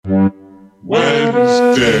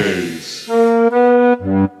Wednesdays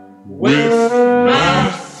with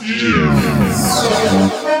Matthew.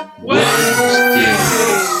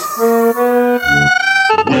 Wednesdays with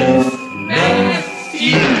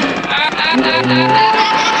Matthew.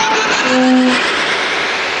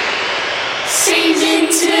 Season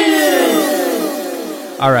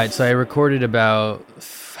 2. All right, so I recorded about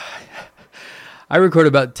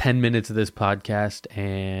 10 minutes of this podcast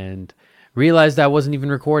and realized I wasn't even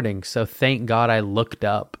recording. So thank God I looked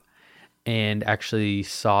up and actually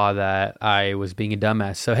saw that I was being a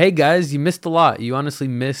dumbass. So hey guys, you missed a lot. You honestly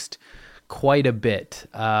missed quite a bit.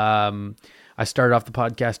 I started off the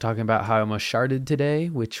podcast talking about how I almost sharted today,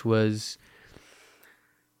 which was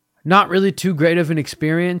not really too great of an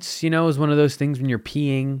experience. You know, it was one of those things when you're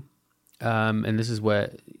peeing, and this is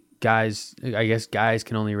what guys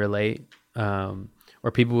can only relate, or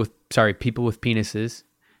people with penises,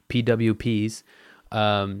 PWPs,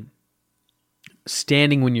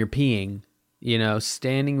 standing when you're peeing,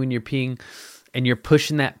 and you're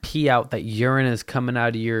pushing that pee out, that urine is coming out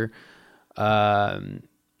of your,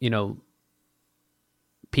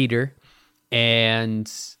 Peter,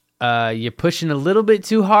 and you're pushing a little bit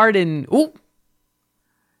too hard, and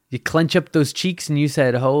you clench up those cheeks, and you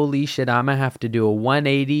said, holy shit, I'm gonna have to do a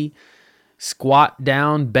 180, squat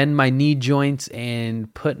down, bend my knee joints,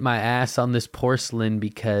 and put my ass on this porcelain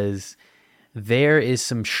because there is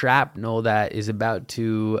some shrapnel that is about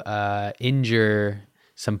to injure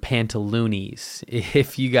some pantaloonies,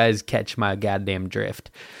 if you guys catch my goddamn drift.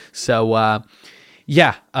 So,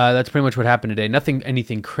 that's pretty much what happened today.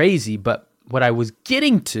 Anything crazy, but what I was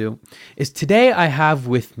getting to is today I have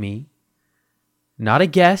with me not a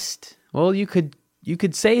guest. Well, you could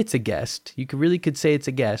say it's a guest. You could say it's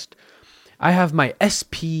a guest. I have my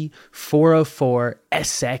SP404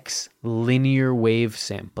 SX linear wave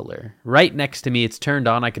sampler right next to me. It's turned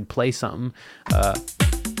on. I could play something.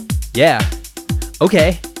 Yeah.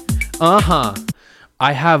 Okay. I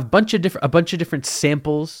have a bunch of different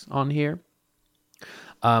samples on here,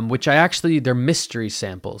 which they're mystery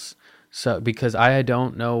samples. So because I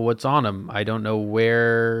don't know what's on them. I don't know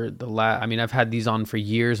where I've had these on for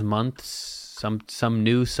years, months, some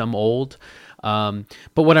new, some old. But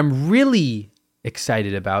what I'm really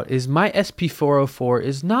excited about is my SP404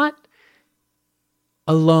 is not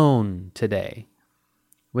alone today.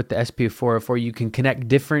 With the SP404, you can connect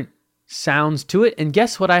different sounds to it. And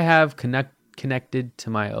guess what I have connected to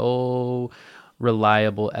my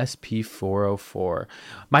reliable SP404?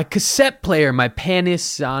 My cassette player, my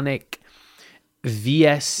Panasonic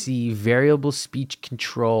VSC variable speech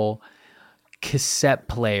control cassette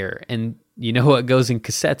player. And you know what goes in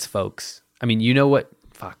cassettes, folks? You know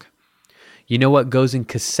what goes in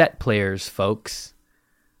cassette players, folks?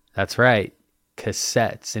 That's right,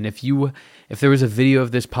 cassettes. And if there was a video of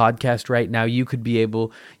this podcast right now, you would be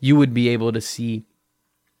able to see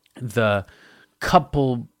the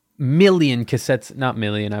couple million cassettes, not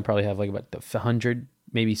million, I probably have like about 100,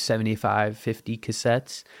 maybe 75, 50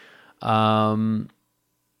 cassettes. And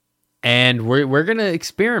we're going to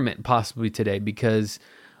experiment possibly today because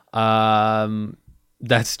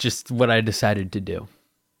that's just what I decided to do.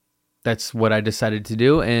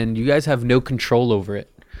 And you guys have no control over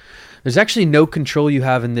it. There's actually no control you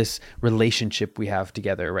have in this relationship we have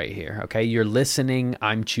together right here, okay? You're listening.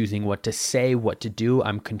 I'm choosing what to say, what to do.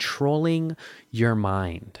 I'm controlling your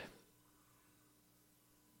mind.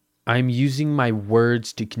 I'm using my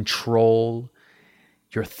words to control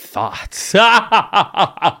your thoughts. Yeah.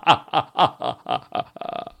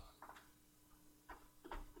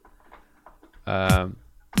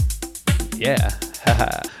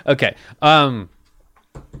 Okay.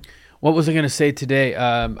 What was I going to say today?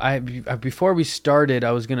 Before we started,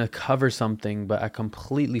 I was going to cover something, but I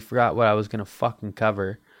completely forgot what I was going to fucking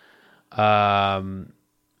cover.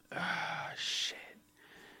 Shit.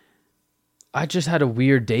 I just had a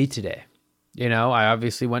weird day today. I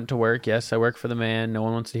obviously went to work. Yes, I work for the man. No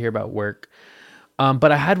one wants to hear about work.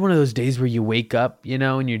 But I had one of those days where you wake up,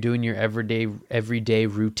 and you're doing your everyday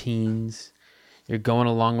routines. You're going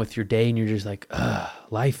along with your day and you're just like,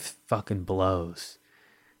 life fucking blows.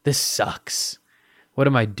 This sucks. What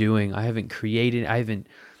am I doing? This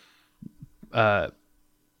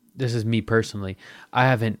is me personally. I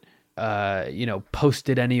haven't,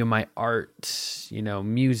 posted any of my art,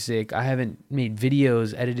 music. I haven't made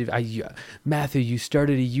videos, edited. Matthew, you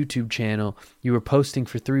started a YouTube channel. You were posting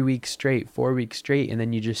for 3 weeks straight, 4 weeks straight, and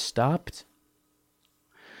then you just stopped.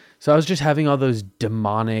 So I was just having all those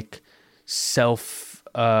demonic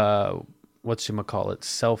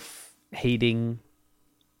self-hating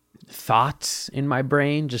thoughts in my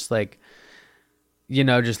brain, just like,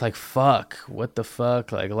 just like, fuck, what the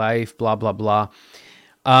fuck, like life, blah, blah, blah.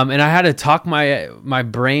 And I had to talk my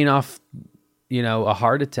brain off, a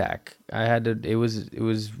heart attack. It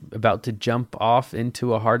was about to jump off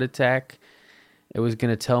into a heart attack. It was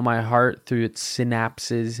going to tell my heart through its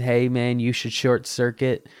synapses, hey man, you should short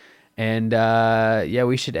circuit. And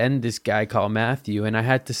we should end this guy called Matthew. And I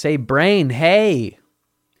had to say, brain, hey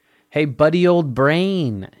buddy, old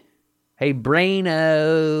brain. Hey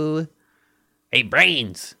braino. Hey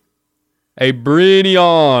brains. Hey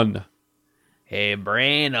brainion. Hey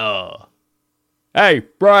braino. Hey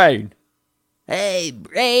brain. Hey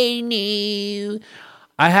brainy.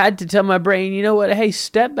 I had to tell my brain, you know what? Hey,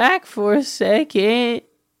 step back for a second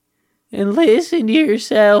and listen to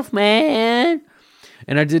yourself, man.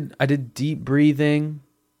 And I did deep breathing.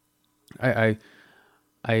 I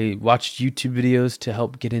watched YouTube videos to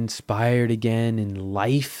help get inspired again in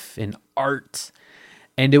life and art.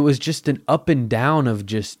 And it was just an up and down of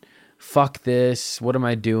just, fuck this. What am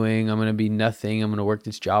I doing? I'm going to be nothing. I'm going to work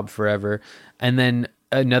this job forever. And then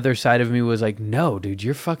another side of me was like, no, dude,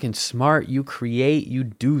 you're fucking smart. You create, you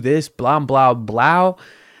do this, blah, blah, blah.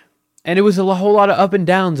 And it was a whole lot of up and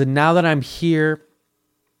downs. And now that I'm here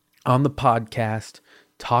on the podcast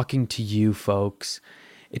talking to you folks,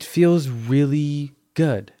 it feels really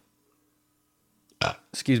good.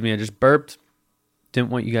 Excuse me, I just burped. Didn't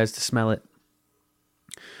want you guys to smell it.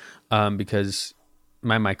 Because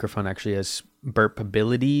my microphone actually has burp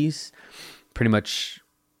abilities. Pretty much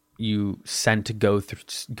scent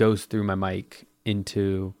goes through my mic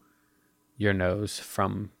into your nose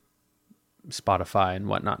from Spotify and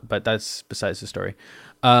whatnot, but that's besides the story.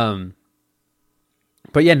 But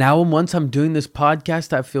yeah, now once I'm doing this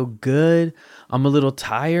podcast, I feel good. I'm a little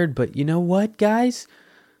tired, but you know what, guys?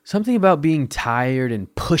 Something about being tired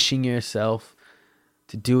and pushing yourself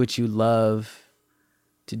to do what you love,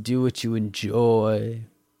 to do what you enjoy,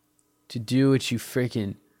 to do what you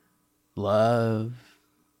freaking love,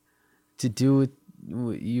 to do what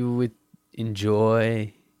you would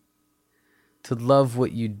enjoy, to love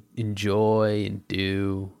what you enjoy and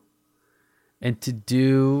do, and to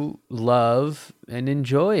do, love, and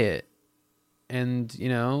enjoy it. And,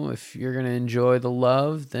 if you're going to enjoy the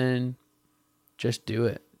love, then just do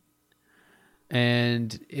it.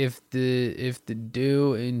 And if the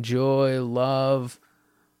do enjoy love,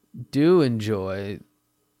 do enjoy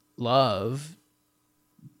love,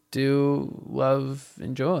 do love,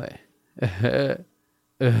 enjoy.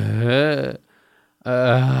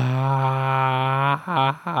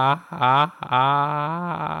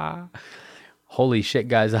 Holy shit,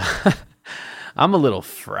 guys. I'm a little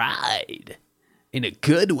fried in a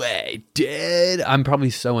good way, dude. I'm probably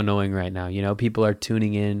so annoying right now. People are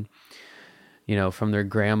tuning in, from their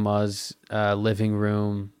grandma's living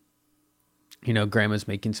room. Grandma's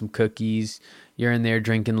making some cookies. You're in there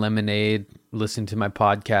drinking lemonade, listening to my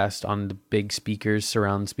podcast on the big speakers,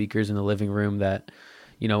 surround speakers in the living room that,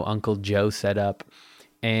 Uncle Joe set up.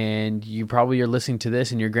 And you probably are listening to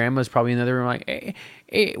this, and your grandma's probably in the other room like,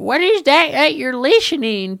 hey, what is that you're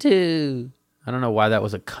listening to? I don't know why that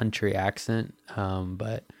was a country accent,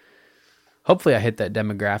 but hopefully I hit that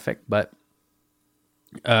demographic. But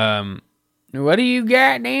what are you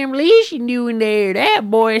goddamn listening to in there?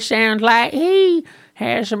 That boy sounds like he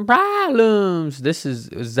has some problems.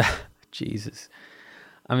 Jesus.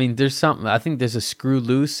 I mean, there's something. I think there's a screw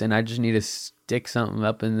loose, and I just need to stick something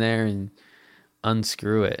up in there and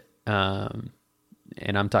unscrew it. And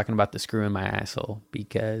I'm talking about the screw in my asshole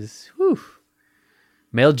because,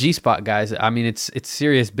 male G-spot, guys. I mean, it's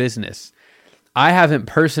serious business. I haven't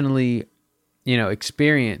personally,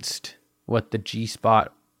 experienced what the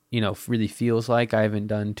G-spot, really feels like. I haven't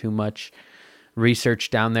done too much research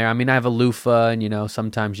down there. I mean, I have a loofah, and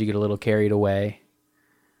sometimes you get a little carried away.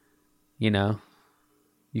 You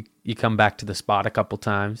come back to the spot a couple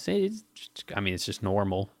times. It's just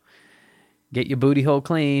normal. Get your booty hole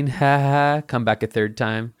clean. Come back a third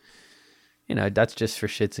time. That's just for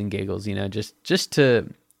shits and giggles. Just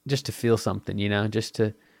to feel something. Just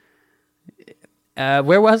to.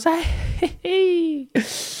 Where was I?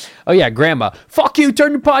 Oh yeah, grandma. Fuck you.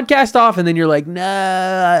 Turn the podcast off, and then you're like, nah,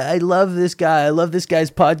 I love this guy. I love this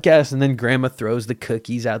guy's podcast, and then grandma throws the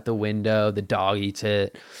cookies out the window. The dog eats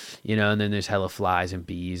it. And then there's hella flies and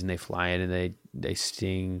bees, and they fly in and they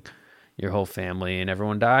sting your whole family, and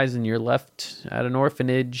everyone dies, and you're left at an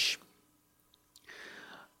orphanage.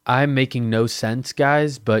 I'm making no sense,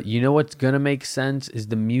 guys, but you know what's going to make sense is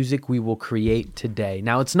the music we will create today.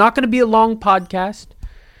 Now, it's not going to be a long podcast.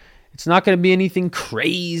 It's not going to be anything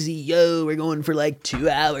crazy. Yo, we're going for like 2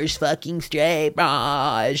 hours fucking straight,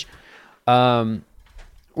 Raj.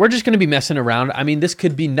 we're just going to be messing around. I mean, this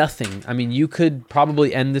could be nothing. I mean, you could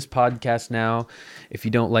probably end this podcast now if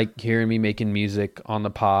you don't like hearing me making music on the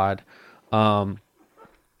pod.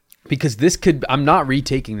 Because I'm not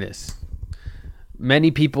retaking this.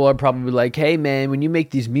 Many people are probably like, hey man, when you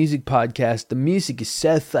make these music podcasts, the music is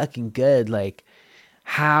so fucking good. Like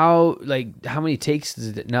how many takes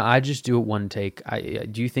is it? No, I just do it one take.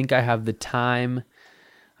 Do you think I have the time?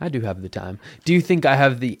 I do have the time. Do you think I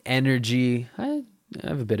have the energy? I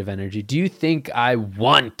have a bit of energy. Do you think I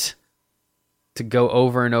want to go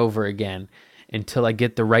over and over again until I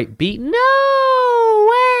get the right beat? No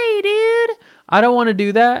way, dude. I don't want to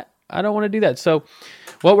do that. So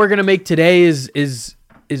what we're going to make today is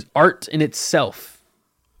art in itself.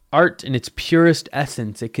 Art in its purest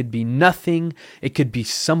essence. It could be nothing. It could be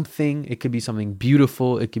something. It could be something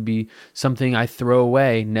beautiful. It could be something I throw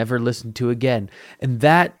away, never listen to again. And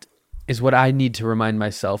that is what I need to remind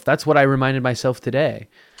myself. That's what I reminded myself today.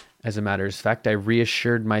 As a matter of fact, I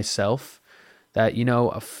reassured myself that,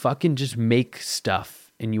 fucking just make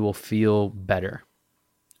stuff and you will feel better.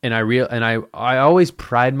 And I always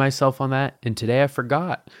pride myself on that. And today I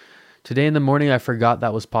forgot. Today in the morning I forgot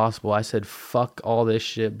that was possible. I said, fuck all this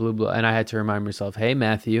shit, blah, blah. And I had to remind myself, hey,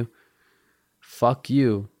 Matthew, fuck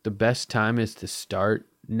you. The best time is to start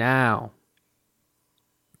now.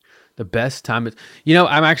 The best time is...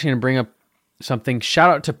 I'm actually going to bring up something. Shout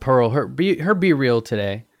out to Pearl. Her Be Real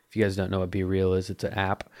today. If you guys don't know what Be Real is, it's an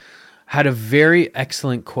app. Had a very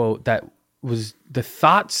excellent quote that was the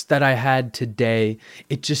thoughts that I had today.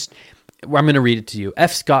 I'm going to read it to you.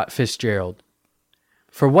 F. Scott Fitzgerald.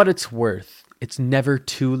 For what it's worth, it's never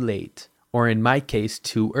too late, or in my case,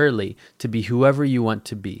 too early, to be whoever you want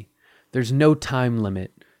to be. There's no time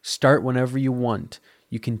limit. Start whenever you want.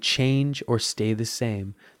 You can change or stay the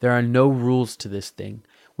same. There are no rules to this thing.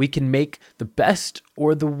 We can make the best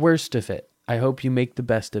or the worst of it. I hope you make the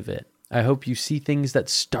best of it. I hope you see things that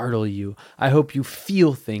startle you. I hope you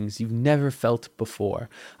feel things you've never felt before.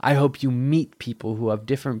 I hope you meet people who have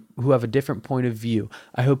a different point of view.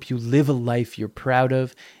 I hope you live a life you're proud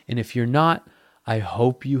of. And if you're not, I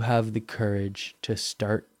hope you have the courage to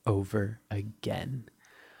start over again.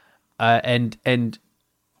 And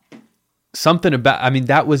something about,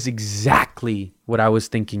 that was exactly what I was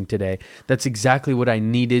thinking today. That's exactly what I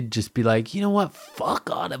needed. Just be like, you know what? Fuck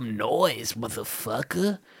all them noise,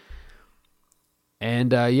 motherfucker.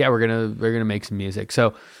 And we're gonna make some music.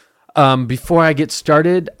 So before I get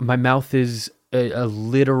started, my mouth is a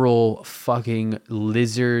literal fucking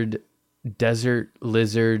lizard, desert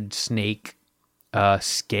lizard, snake,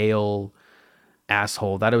 scale,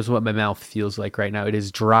 asshole. That is what my mouth feels like right now. It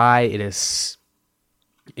is dry. It's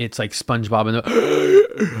like SpongeBob and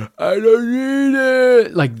I don't need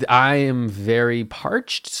it. Like I am very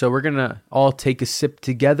parched. So we're gonna all take a sip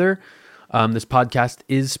together. This podcast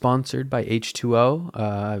is sponsored by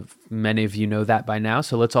H2O. Many of you know that by now.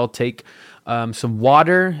 So let's all take some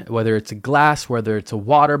water, whether it's a glass, whether it's a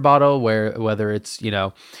water bottle, whether it's,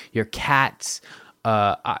 your cat's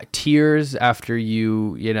tears after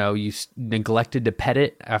you neglected to pet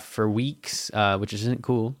it for weeks, which isn't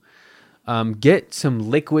cool. Get some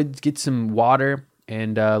liquids, get some water,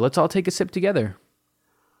 and let's all take a sip together.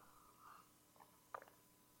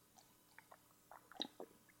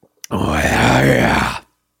 Oh yeah.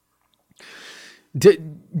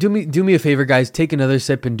 Do me a favor, guys. Take another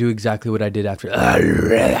sip and do exactly what I did after. It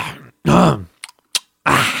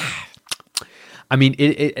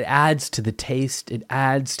adds to the taste. It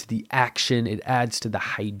adds to the action. It adds to the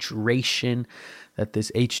hydration that this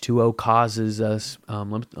H2O causes us.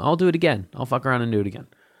 I'll do it again. I'll fuck around and do it again.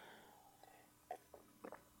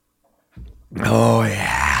 Oh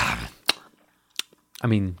yeah.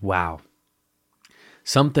 Wow.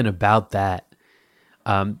 Something about that.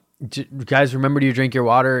 Guys, remember to drink your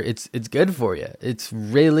water. It's good for you. It's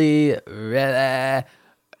really, really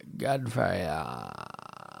good for you.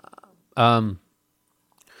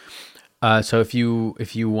 So if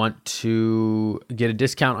you want to get a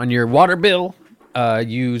discount on your water bill,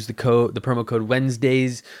 use the promo code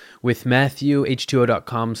Wednesdays with Matthew,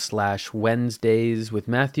 h2o.com/Wednesdays with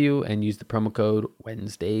Matthew, and use the promo code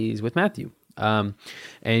Wednesdays with Matthew. And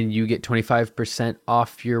you get 25%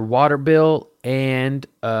 off your water bill, and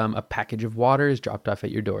a package of water is dropped off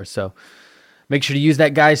at your door. So make sure to use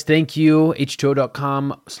that, guys. Thank you.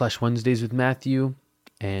 h2o.com/Wednesdays with Matthew.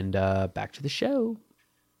 And back to the show.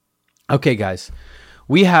 Okay, guys.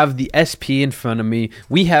 We have the SP in front of me.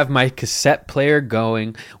 We have my cassette player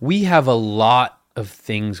going. We have a lot of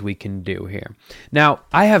things we can do here. Now,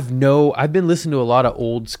 I've been listening to a lot of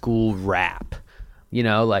old school rap. You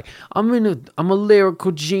know, like I'm a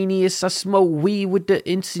lyrical genius. I smoke weed with the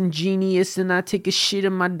instant genius, and I take a shit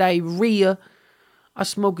in my diarrhea. I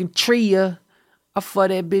smoking tria. I fuck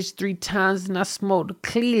that bitch 3 times and I smoked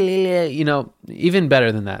clear. You know, even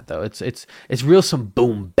better than that though. It's real some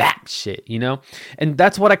boom bap shit, you know? And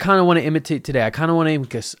that's what I kind of want to imitate today. I kind of want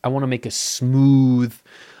to make a smooth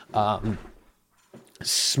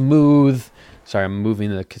Sorry, I'm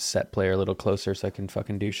moving the cassette player a little closer so I can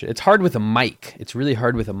fucking do shit. It's hard with a mic. It's really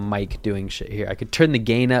hard with a mic doing shit here. I could turn the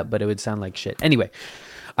gain up, but it would sound like shit. Anyway,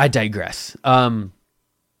 I digress.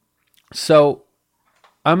 So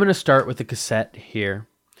I'm going to start with a cassette here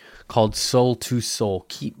called Soul to Soul.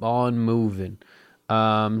 Keep on moving.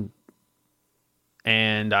 And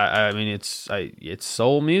I mean, it's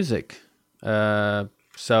soul music.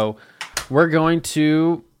 So we're going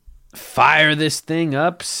to fire this thing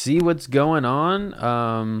up, see what's going on.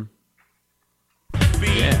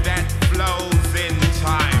 Yeah. That flows in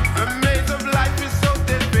time. The maze of life is so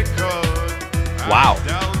difficult. Wow. I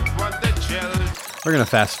don't want the children. We're going to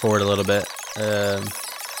fast forward a little bit. The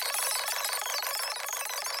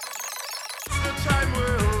time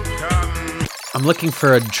will come. I'm looking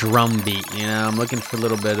for a drum beat, you know. I'm looking for a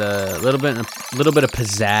little bit of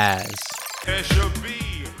pizzazz. There shall be.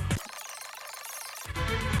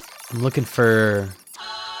 I'm looking for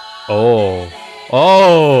oh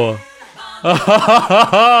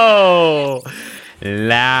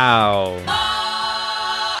loud.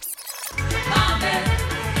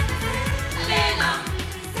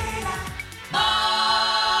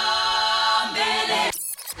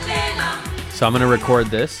 So I'm gonna record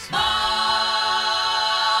this.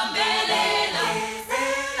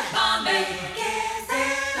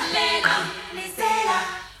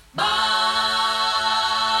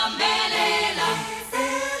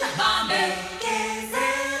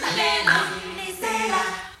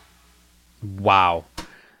 Wow.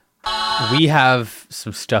 We have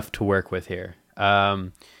some stuff to work with here.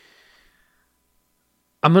 I'm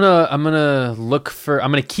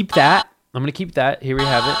gonna keep that. I'm gonna keep that. Here we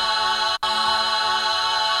have it.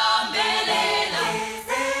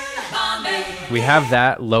 We have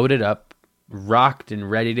that loaded up, rocked and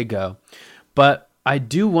ready to go. But I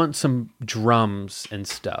do want some drums and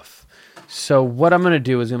stuff. So what I'm gonna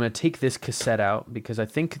do is I'm gonna take this cassette out because I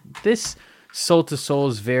think this Soul to Soul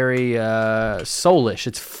is very soulish.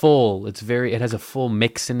 It's full. It has a full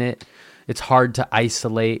mix in it. It's hard to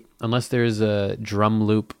isolate unless there's a drum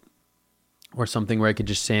loop or something where I could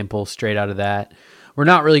just sample straight out of that. We're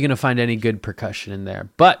not really going to find any good percussion in there.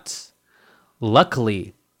 But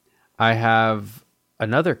luckily, I have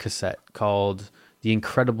another cassette called The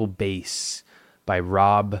Incredible Bass by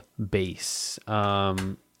Rob Bass. Yeah,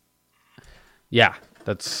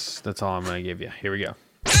 that's all I'm going to give you. Here we go.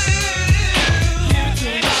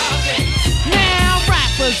 Now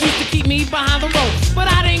rappers used to keep me behind the ropes, but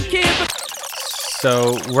I didn't care.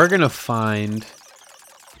 So we are gonna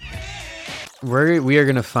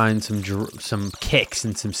find some kicks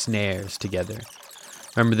and some snares together.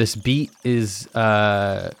 Remember, this beat is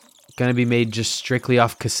gonna be made just strictly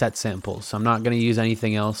off cassette samples. So I'm not gonna use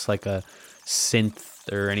anything else like a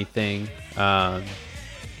synth or anything. We're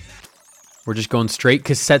just going straight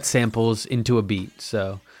cassette samples into a beat.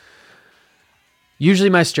 So usually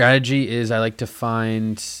my strategy is I like to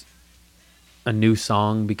find a new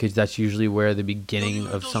song because that's usually where the beginning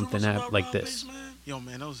of something like this. Yo,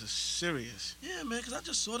 man, those are serious. Yeah, man, because I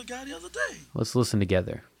just saw the guy the other day. Let's listen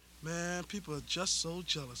together. Man, people are just so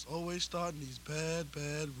jealous. Always starting these bad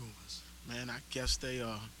rumors. Man, I guess they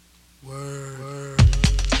are. Word.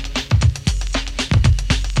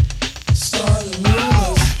 Starting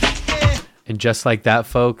rumors. And just like that,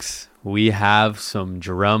 folks, we have some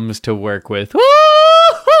drums to work with.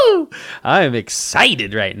 Woo-hoo! I am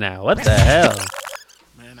excited right now. What the hell?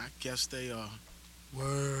 Man, I guess they are.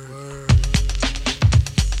 Word.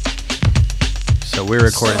 So we're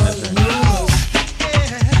recording this right now.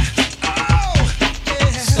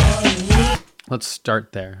 Let's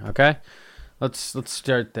start there, okay? Let's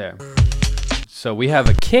start there. So we have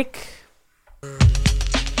a kick.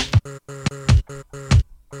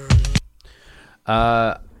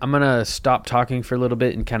 I'm gonna stop talking for a little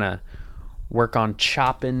bit and kind of work on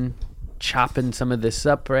chopping some of this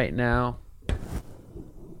up right now.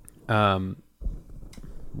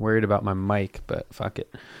 Worried about my mic, but fuck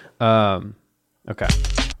it. Okay.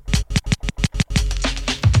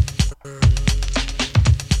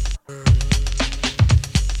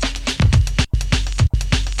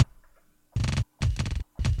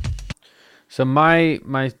 So I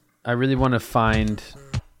really want to find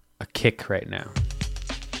a kick right now.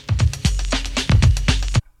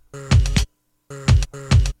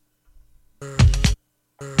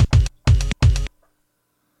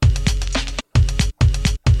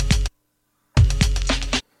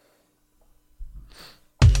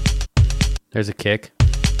 There's a kick.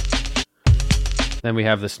 Then we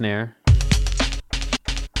have the snare.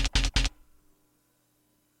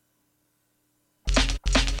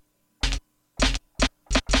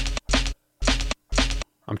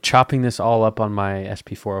 I'm chopping this all up on my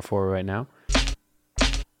SP404 right now.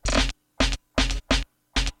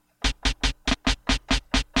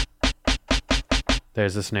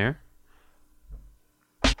 There's the snare.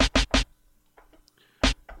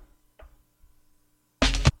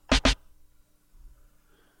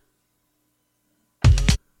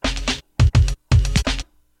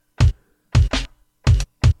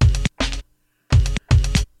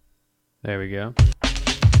 There we go.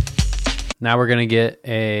 Now we're going to get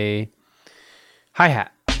a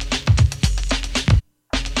hi-hat.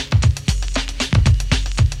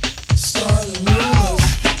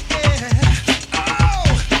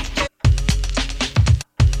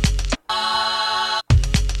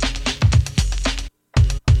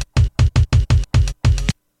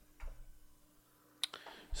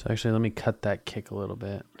 So actually, let me cut that kick a little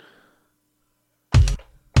bit.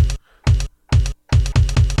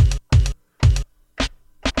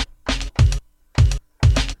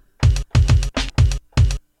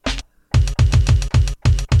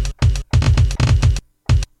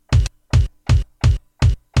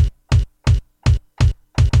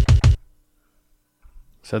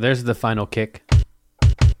 So there's the final kick.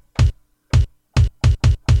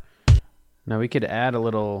 Now we could add a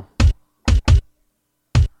little...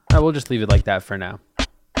 Oh, we'll just leave it like that for now.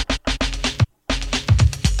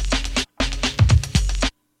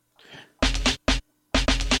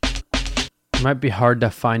 It might be hard to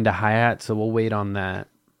find a hi-hat, so we'll wait on that.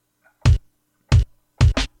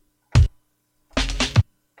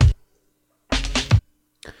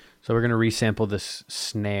 So we're going to resample this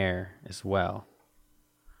snare as well.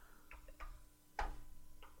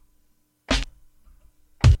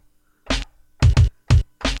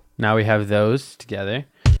 Now we have those together.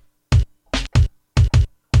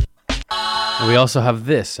 And we also have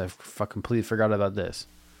this. I completely forgot about this.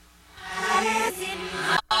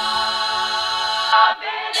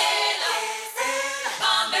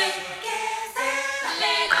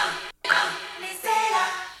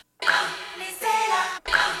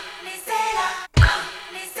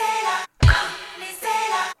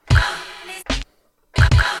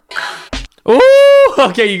 Ooh!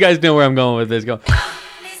 Okay, you guys know where I'm going with this. Go.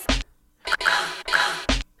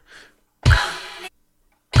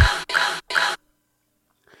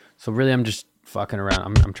 So really, I'm just fucking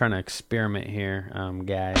around. I'm trying to experiment here,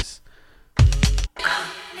 guys.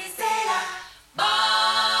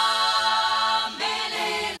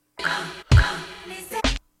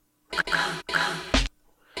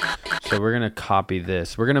 So we're gonna copy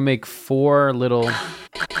this. We're gonna make 4 little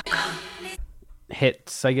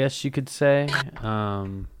hits, I guess you could say,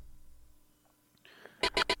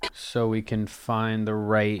 so we can find the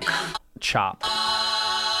right chop.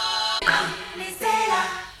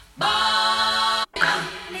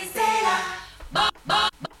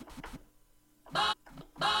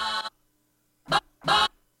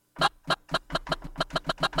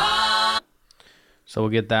 So we'll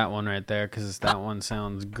get that one right there because that one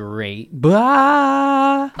sounds great.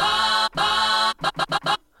 Bah!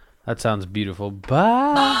 That sounds beautiful.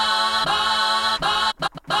 Bah!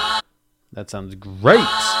 That sounds great.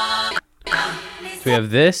 So we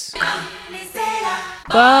have this.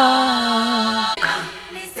 Bah!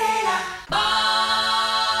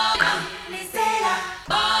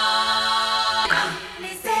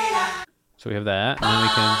 So we have that, and then we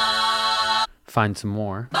can find some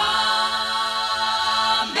more.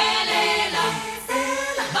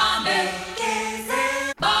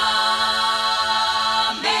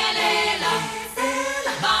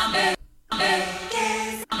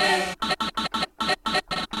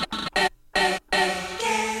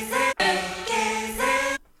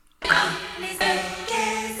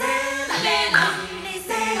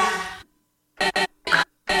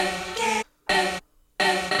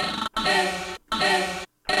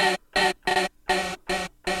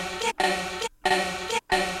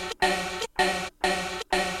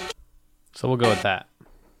 So we'll go with that.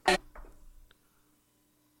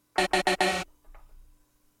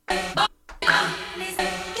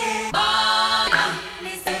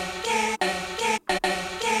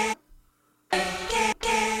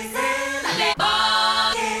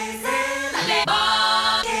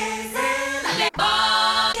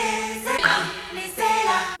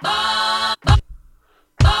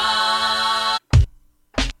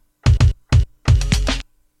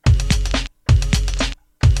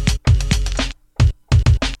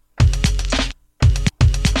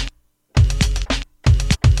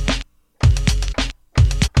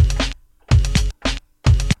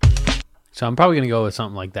 So I'm probably going to go with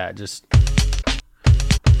something like that. Just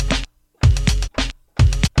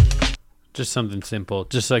something simple.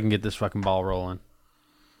 Just so I can get this fucking ball rolling.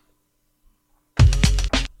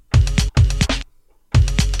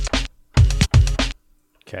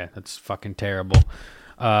 Okay, that's fucking terrible.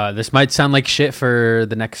 This might sound like shit for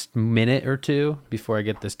the next minute or two before I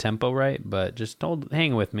get this tempo right, but just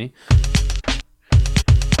hang with me.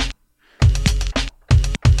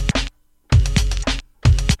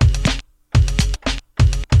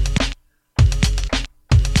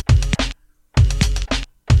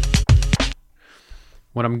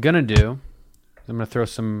 What I'm gonna do is I'm gonna throw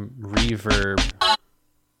some reverb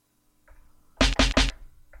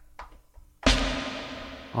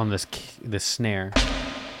on this snare.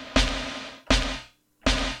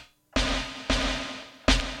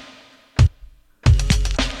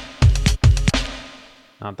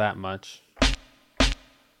 Not that much.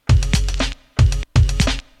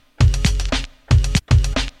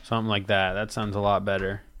 Something like that. That sounds a lot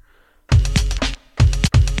better.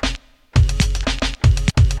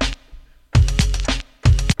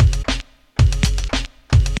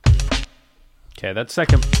 Okay, that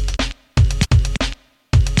second.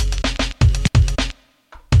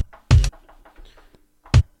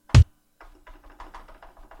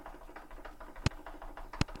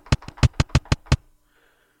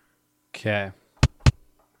 Okay.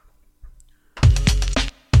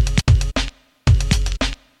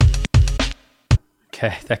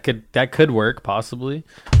 Okay, that could work possibly.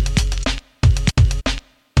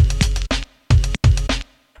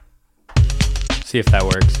 See if that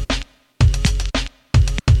works.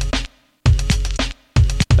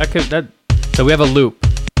 So we have a loop.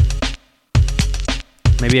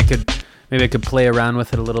 Maybe I could play around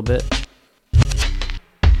with it a little bit.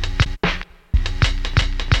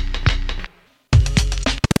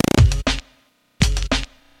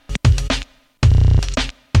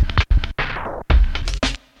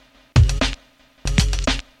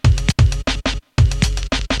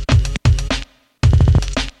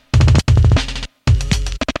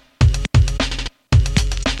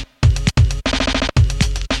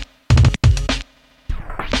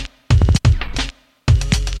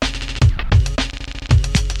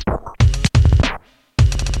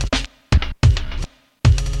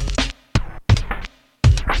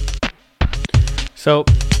 So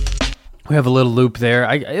we have a little loop there.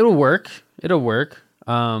 It'll work.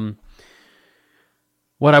 What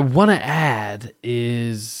I want to add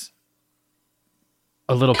is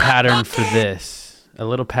a little pattern for this.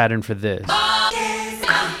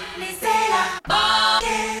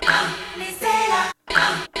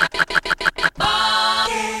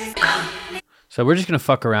 So we're just going to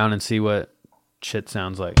fuck around and see what shit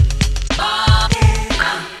sounds like.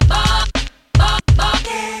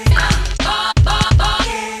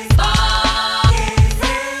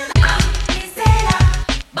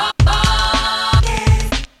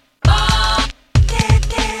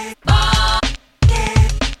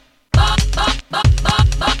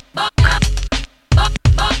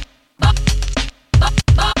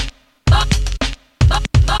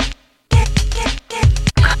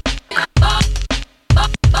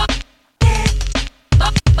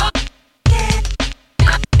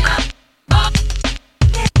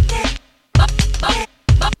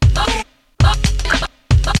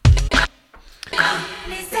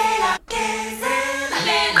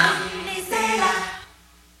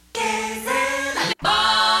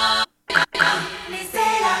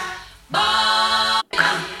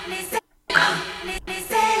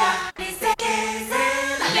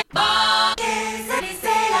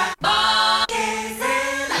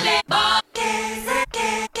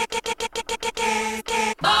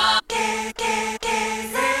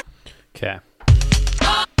 Okay.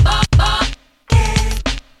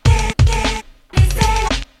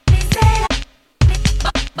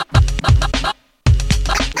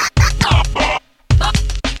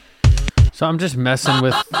 So I'm just messing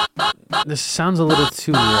with, this sounds a little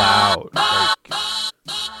too loud.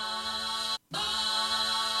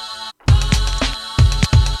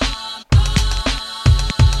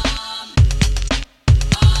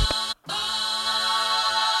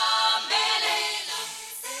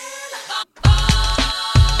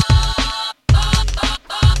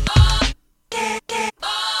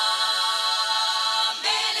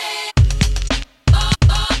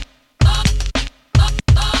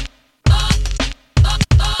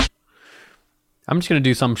 I'm just going to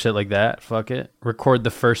do some shit like that. Fuck it. Record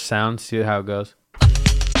the first sound. See how it goes.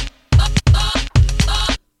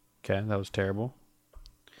 Okay, that was terrible.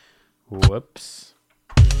 Whoops.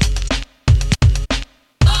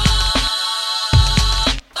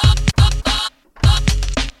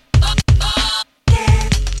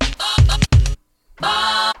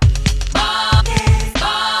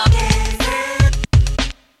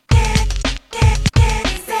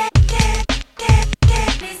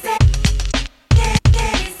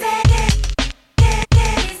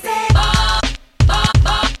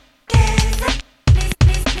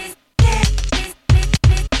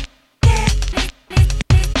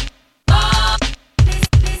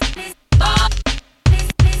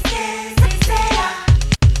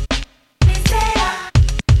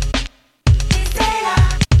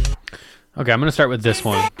 Okay, I'm gonna start with this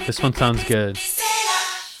one. This one sounds good.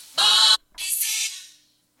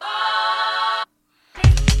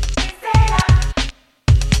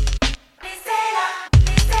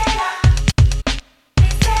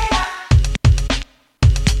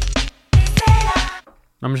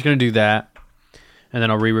 I'm just gonna do that, and then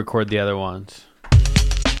I'll re-record the other ones.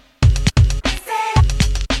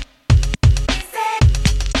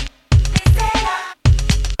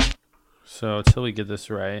 So until we get this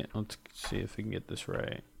right, let's see if we can get this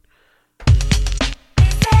right.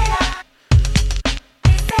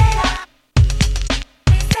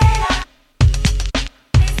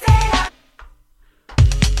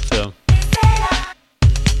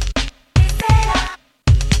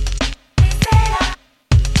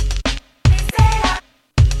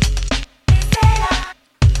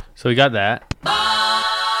 So we got that.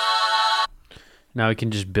 Now we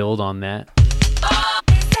can just build on that.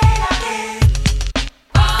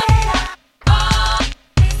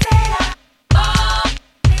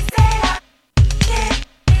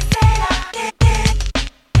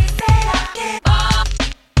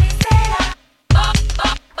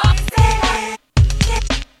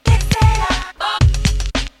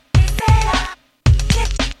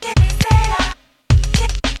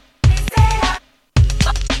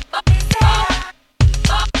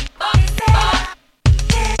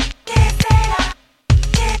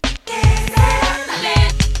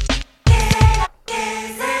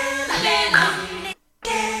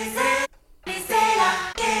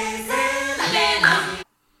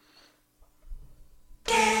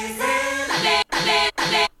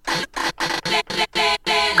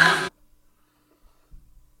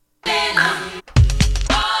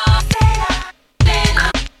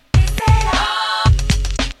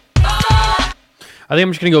 I think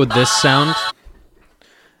I'm just gonna go with this sound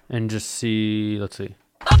and just see. Let's see.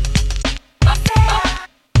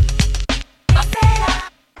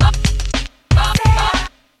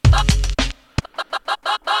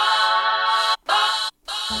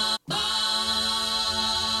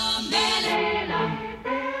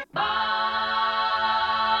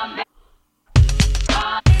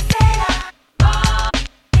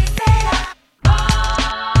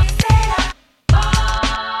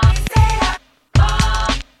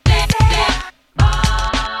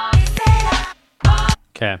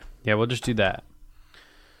 Okay, yeah, we'll just do that.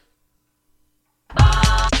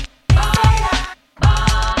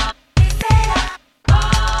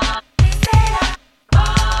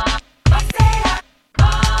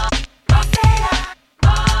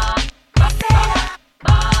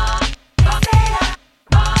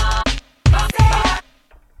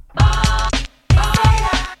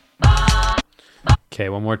 Okay,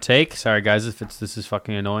 one more take. Sorry guys if this is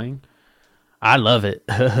fucking annoying. I love it.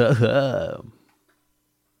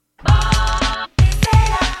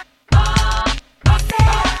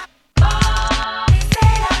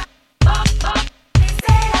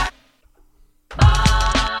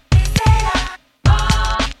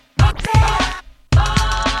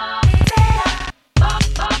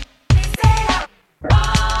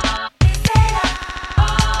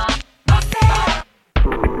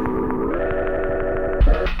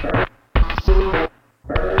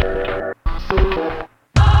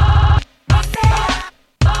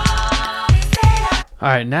 All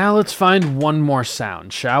right, now let's find one more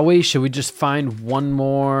sound, shall we? Should we just find one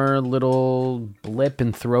more little blip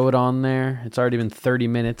and throw it on there? It's already been 30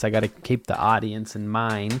 minutes. I got to keep the audience in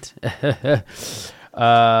mind. Let's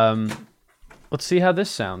see how this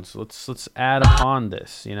sounds. Let's add upon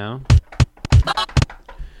this, you know?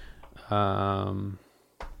 Let's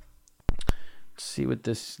see what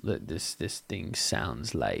this thing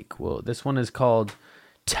sounds like. Well, this one is called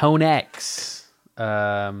Tone X.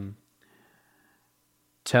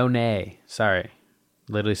 Tone, sorry.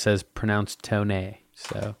 Literally says pronounced Tone.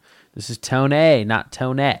 So this is Tone, not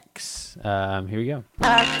Tone X. Here we go.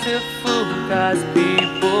 Active fool guys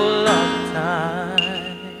people all the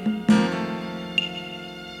time.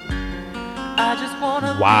 I just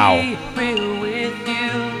wanna be real with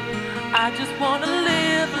you. I just wanna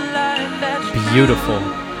live a life that's beautiful.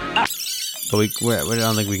 But we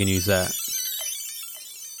don't think we can use that.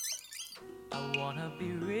 I wanna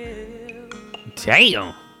be real.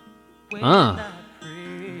 Damn.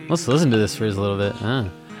 Let's listen to this for a little bit. I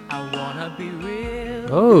wanna be real.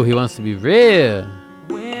 Oh, he wants to be real.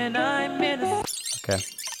 When I'm in a okay.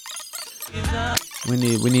 We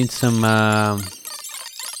need some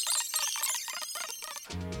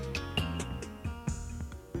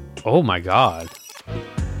oh my god.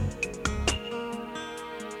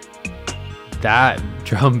 That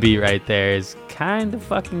drum beat right there is kind of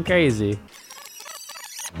fucking crazy.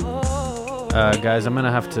 Guys, I'm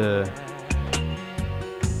gonna have to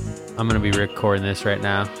I'm going to be recording this right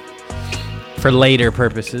now for later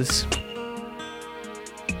purposes.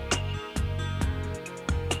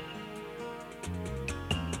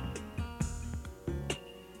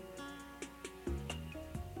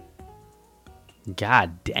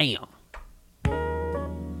 God damn.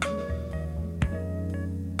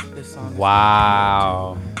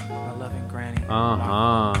 Wow.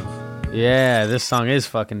 Yeah, this song is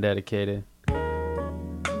fucking dedicated.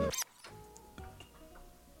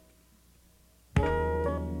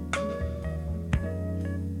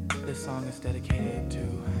 This song is dedicated to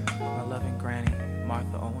my loving granny,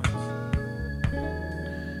 Martha Owens.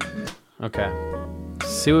 Okay.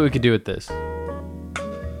 See what we could do with this.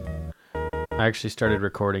 I actually started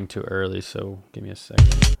recording too early, so give me a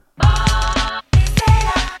second.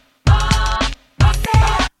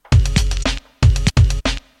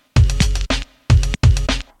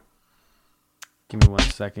 Give me 1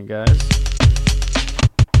 second, guys.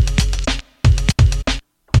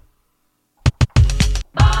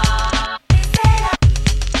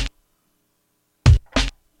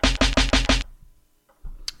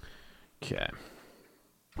 Okay.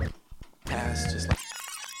 Past just like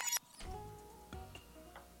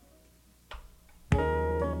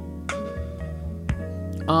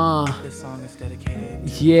this song is dedicated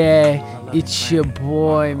to yeah, it's your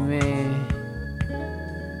boy, man.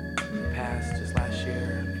 Passed just last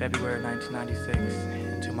year, February 1996,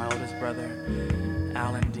 and to my oldest brother,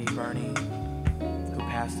 Alan D. Burney, who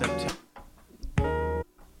passed September.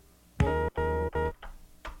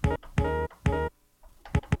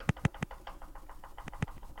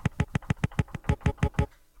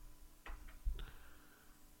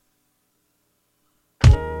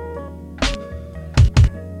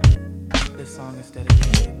 This song is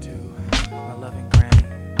dedicated to my loving granny,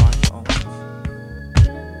 Martha Owens.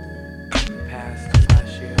 Passed just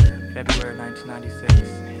last year, February 1996,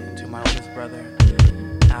 and to my oldest brother,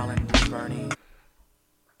 Alan D. Burney.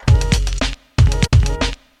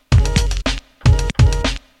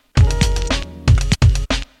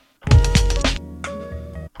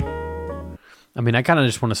 I mean, I kind of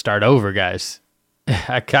just want to start over, guys.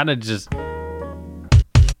 I kind of just...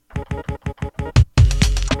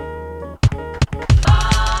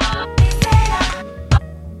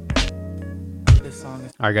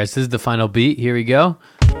 All right, guys, this is the final beat. Here we go.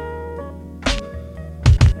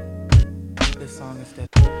 This song is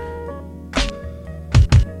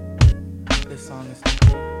This song is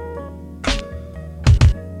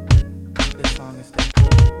This song is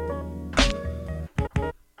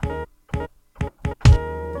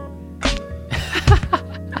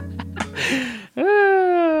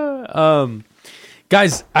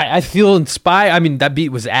Guys, I feel inspired. I mean, that beat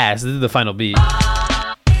was ass. This is the final beat.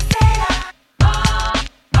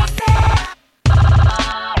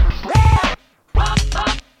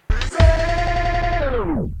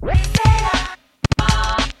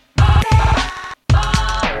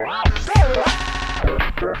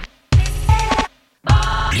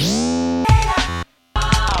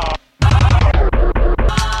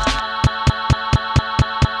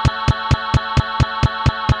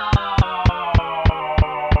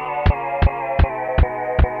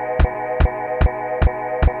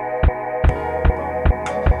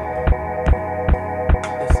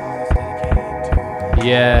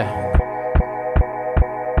 Yeah.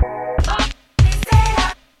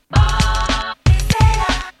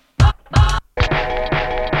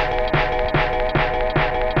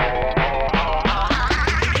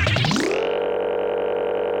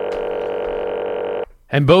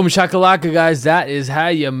 And boom shakalaka, guys, that is how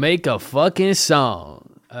you make a fucking song.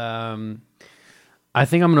 I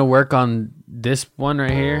think I'm gonna work on this one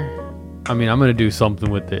right here. I mean, I'm gonna do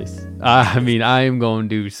something with this. I mean, I am gonna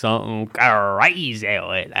do something crazy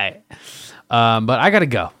with it. But I gotta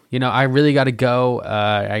go. You know, I really gotta go.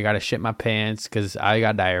 I gotta shit my pants because I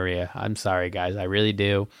got diarrhea. I'm sorry, guys. I really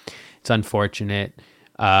do. It's unfortunate.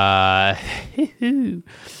 So I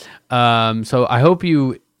hope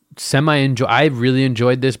you semi-enjoy. I really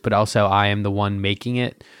enjoyed this, but also I am the one making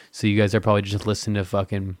it. So you guys are probably just listening to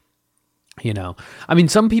fucking, you know. I mean,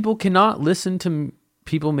 some people cannot listen to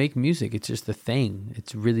people make music. It's just a thing.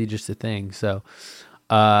 It's really just a thing. So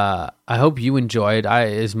I hope you enjoyed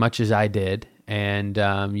as much as I did. And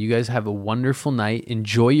you guys have a wonderful night.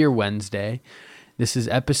 Enjoy your Wednesday. This is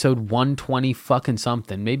episode 120 fucking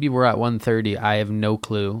something. Maybe we're at 130. I have no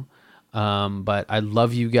clue. But I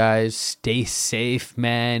love you guys. Stay safe,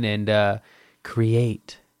 man. And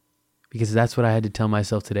create. Because that's what I had to tell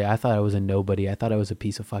myself today. I thought I was a nobody. I thought I was a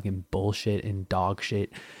piece of fucking bullshit and dog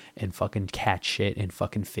shit and fucking cat shit and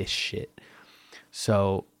fucking fish shit.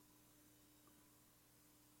 So,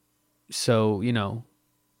 you know,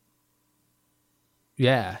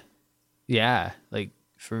 Yeah. Yeah. Like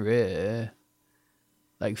for real.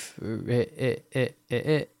 Like for real.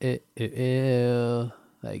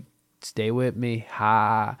 Like stay with me.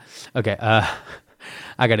 Ha. Okay.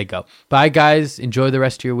 I gotta go. Bye guys. Enjoy the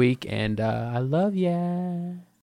rest of your week and I love ya.